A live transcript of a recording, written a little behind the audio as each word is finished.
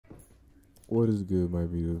What is good, my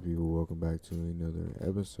beautiful people? Welcome back to another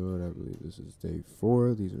episode. I believe this is day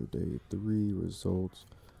 4. These are day 3 results.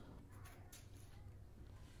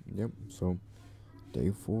 Yep, so day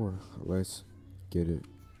 4. Let's get it.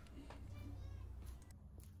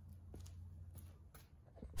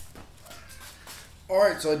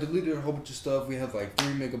 Alright, so I deleted a whole bunch of stuff. We have like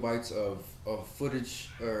 3 megabytes of footage,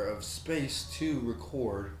 or of space to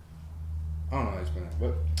record. I don't know how to explain that,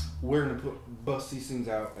 but we're going to bust these things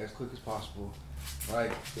out as quick as possible,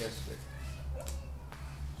 like yesterday.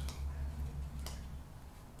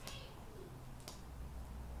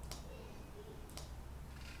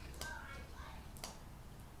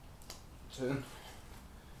 Ten.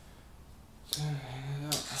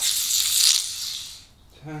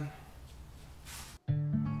 10.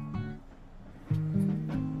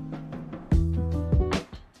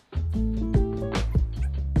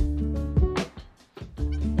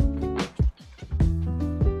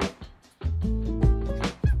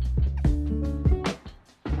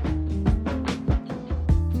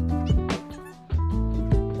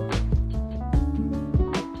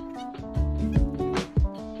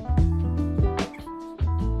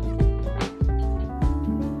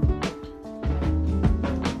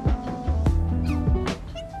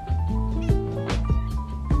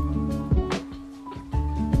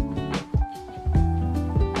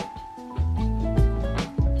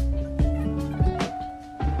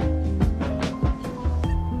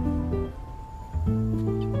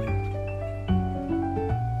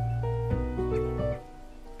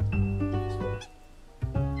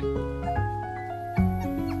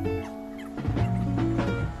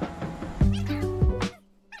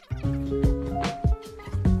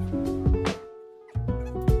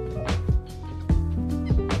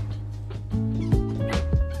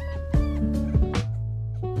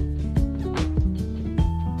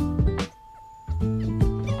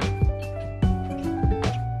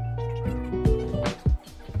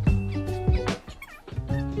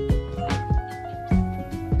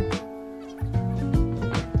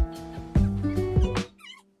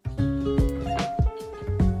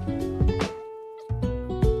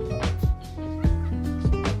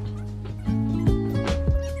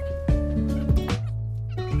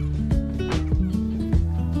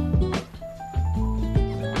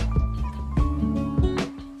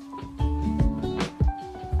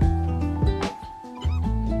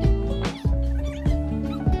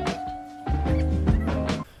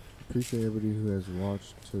 Appreciate everybody who has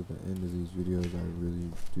watched to the end of these videos. I really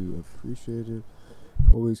do appreciate it.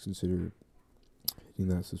 Always consider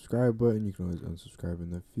hitting that subscribe button. You can always unsubscribe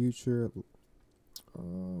in the future.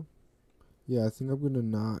 Yeah, I think I'm gonna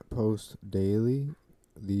not post daily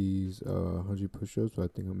these 100 push-ups, but I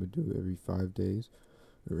think I'm gonna do it every 5 days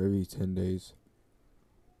or every 10 days.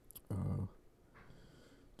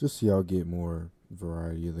 Just so y'all get more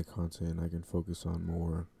variety of the content. I can focus on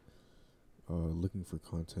more looking for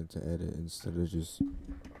content to edit instead of just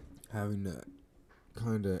having to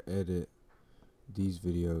kind of edit these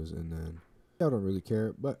videos, and then I don't really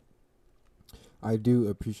care, but I do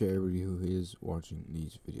appreciate everybody who is watching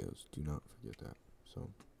these videos. Do not forget that. So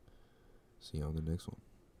see you on the next one.